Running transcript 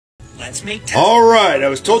Let's make Alright, I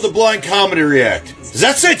was told the blind comedy react. Does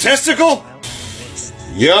that say testicle?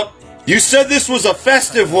 Yep. You said this was a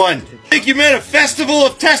festive one. I think you meant a festival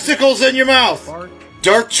of testicles in your mouth.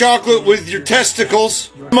 Dark chocolate with your testicles.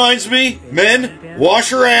 Reminds me, men, wash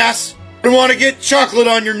your ass. Don't want to get chocolate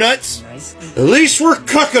on your nuts. At least we're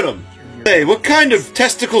cooking them. Hey, what kind of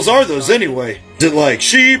testicles are those anyway? Is it like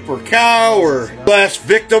sheep or cow or last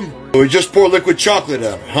victim? Or we just pour liquid chocolate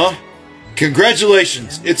out, huh?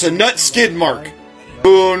 Congratulations, it's a nut skid mark.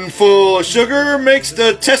 Spoonful of sugar makes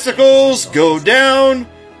the testicles go down.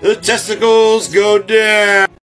 The testicles go down.